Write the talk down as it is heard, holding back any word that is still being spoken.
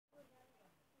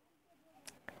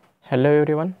Hello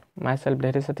everyone, myself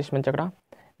Dheri Satish Manchakra,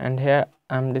 and here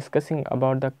I am discussing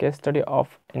about the case study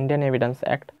of Indian Evidence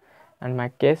Act, and my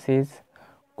case is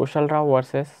Kushal Rao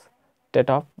versus State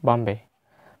of Bombay.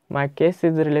 My case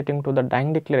is relating to the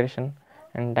dying declaration,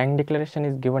 and dying declaration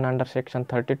is given under section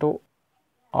 32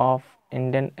 of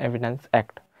Indian Evidence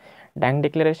Act. Dying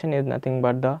declaration is nothing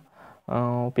but the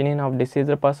opinion of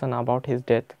deceased person about his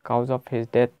death, cause of his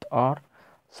death or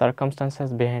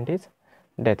circumstances behind his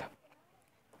death.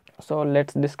 So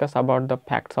let's discuss about the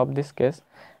facts of this case,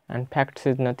 and facts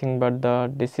is nothing but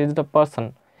the deceased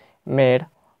person made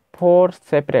 4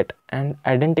 separate and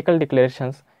identical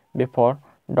declarations before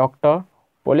doctor,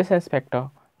 police inspector,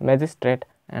 magistrate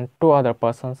and 2 other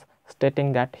persons,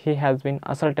 stating that he has been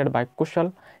assaulted by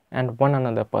Kushal and one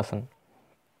another person.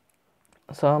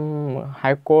 Some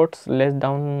high courts lays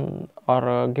down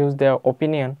or gives their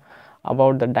opinion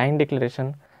about the dying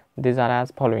declaration. These are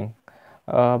as following.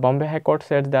 Bombay High Court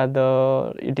says that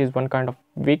it is one kind of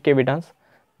weak evidence.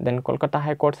 Then Kolkata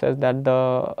High Court says that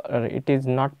it is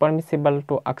not permissible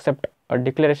to accept a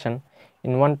declaration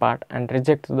in one part and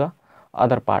reject the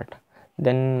other part.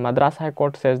 Then Madras High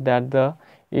Court says that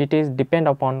it is depend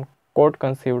upon court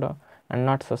conceived and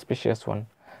not suspicious one.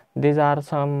 These are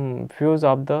some views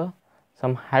of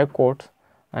some high courts.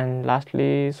 And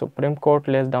lastly, Supreme Court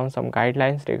lays down some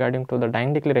guidelines regarding to the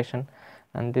dying declaration,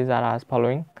 and these are as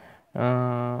following.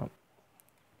 No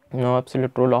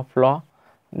absolute rule of law,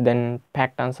 then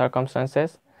fact and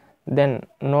circumstances, then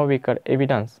no weaker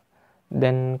evidence,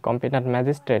 then competent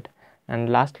magistrate, and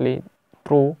lastly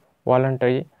true,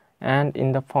 voluntary and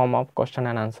in the form of question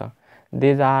and answer.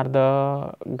 These are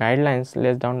the guidelines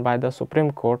laid down by the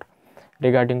Supreme Court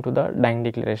regarding to the dying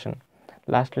declaration.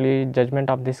 Lastly, judgment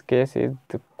of this case is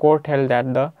the court held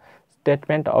that the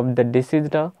statement of the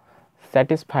deceased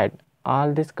satisfied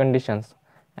all these conditions,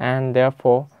 and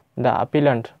therefore the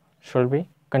appellant should be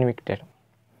convicted.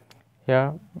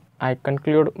 Here I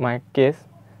conclude my case.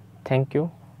 Thank you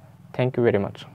very much.